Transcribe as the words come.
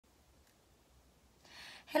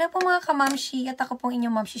Hello po mga kamamshi, at ako pong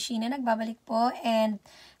inyong Mamshi Sheena, nagbabalik po. And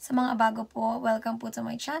sa mga bago po, welcome po to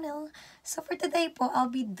my channel. So for today po, I'll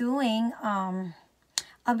be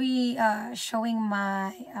showing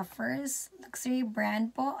my first luxury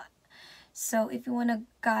brand po. So if you wanna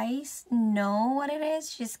guys know what it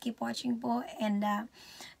is, just keep watching po. And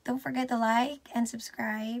don't forget to like and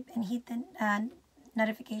subscribe and hit the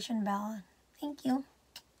notification bell. Thank you.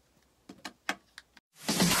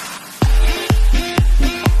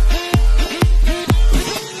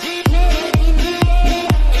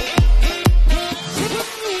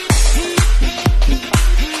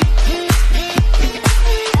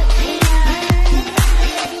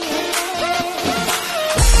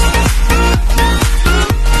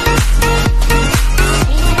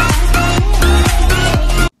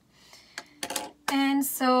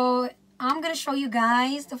 So I'm gonna show you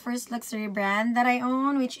guys the first luxury brand that I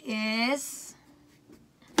own, which is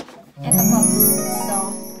ito po. So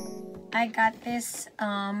I got this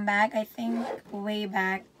bag, I think way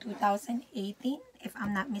back 2018 if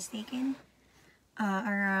I'm not mistaken,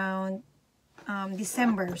 around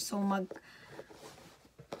December. So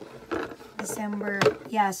December,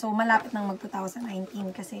 yeah, so malapit nang mag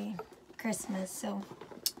 2019 kasi Christmas. So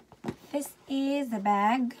this is the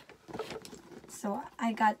bag. So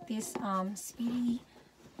I got this Speedy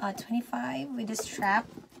 25 with this strap.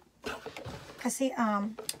 Kasi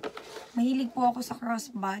mahilig po ako sa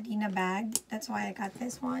crossbody na bag. That's why I got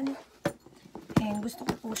this one. And gusto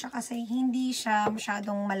ko po siya kasi hindi siya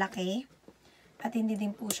masyadong malaki. At hindi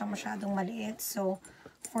din po siya masyadong maliit. So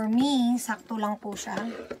for me, sakto lang po siya.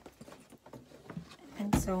 And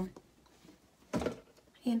so,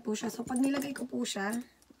 ayan po siya. So pag nilagay ko po siya,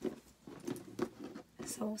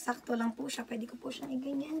 so, sakto lang po siya. Pwede ko po siyang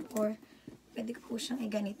i-ganyan or pwede ko po siyang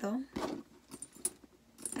i-ganito.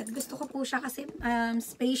 At gusto ko po siya kasi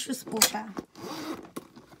spacious po siya.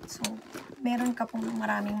 So, meron ka pong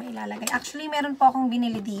maraming mailalagay. Actually, meron po akong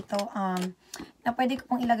binili dito na pwede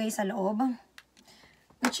ko pong ilagay sa loob.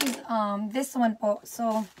 Which is this one po.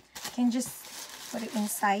 So, you can just put it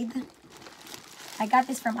inside. I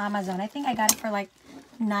got this from Amazon. I think I got it for like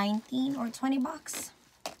 19 or 20 bucks.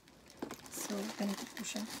 So, ganito po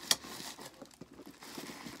siya.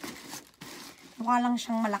 Mukha lang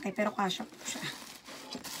siyang malaki, pero kasya po siya.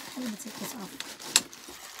 Let's take this off.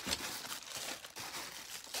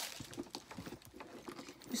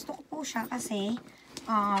 Gusto ko po siya kasi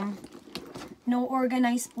no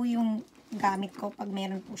organize po yung gamit ko pag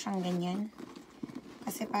meron po siyang ganyan.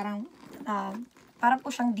 Kasi parang para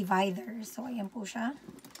po siyang divider. So, ayan po siya.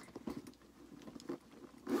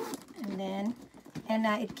 And then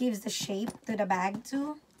it gives the shape to the bag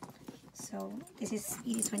too. So, this is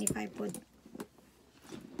Speedy 25 po.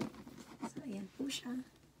 So, ayan po siya.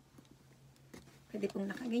 Pwede pong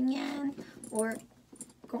nakaganyan. Or,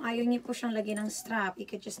 kung ayaw niyo po siyang lagyan ng strap, you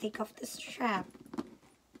could just take off the strap.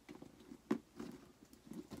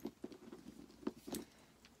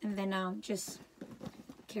 And then, just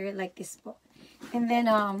carry it like this po. And then,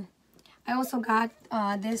 I also got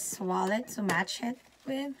this wallet to match it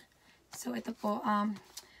with. So, ito po,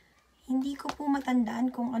 hindi ko po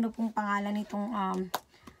matandaan kung ano pong pangalan nitong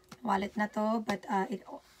wallet na to. But,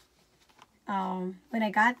 when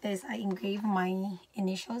I got this, I engraved my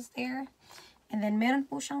initials there. And then, meron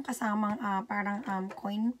po siyang kasamang parang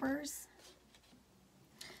coin purse.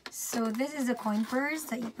 So, this is a coin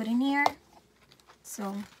purse that you put in here.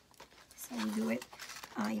 So you do it,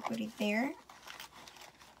 you put it there.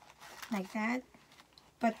 Like that.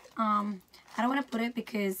 But, I don't want to put it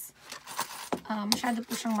because masyado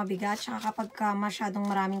po siyang mabigat. Tsaka kapag masyadong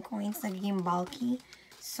maraming coins, nagiging bulky.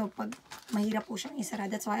 So, pag mahirap po siyang isara.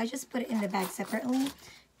 That's why I just put it in the bag separately.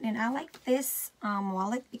 And I like this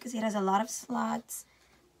wallet because it has a lot of slots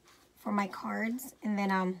for my cards. And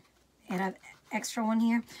then, it has extra one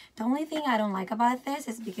here. The only thing I don't like about this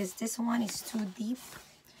is because this one is too deep.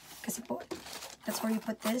 Kasi po, that's where you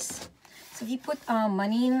put this. So, if you put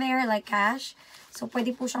money in there, like cash, so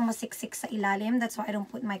pwede po siyang masiksik sa ilalim. That's why I don't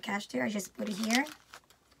put my cash there. I just put it here.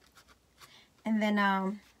 And then,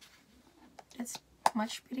 that's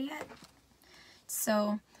much prettier.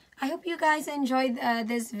 So, I hope you guys enjoyed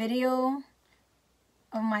this video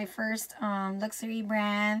of my first luxury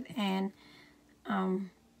brand. And,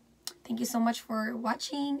 thank you so much for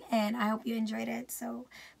watching. And I hope you enjoyed it. So,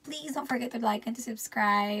 please don't forget to like and to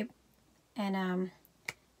subscribe. And,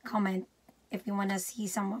 comment if you want to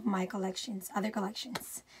see some of my collections, other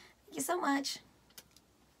collections. Thank you so much.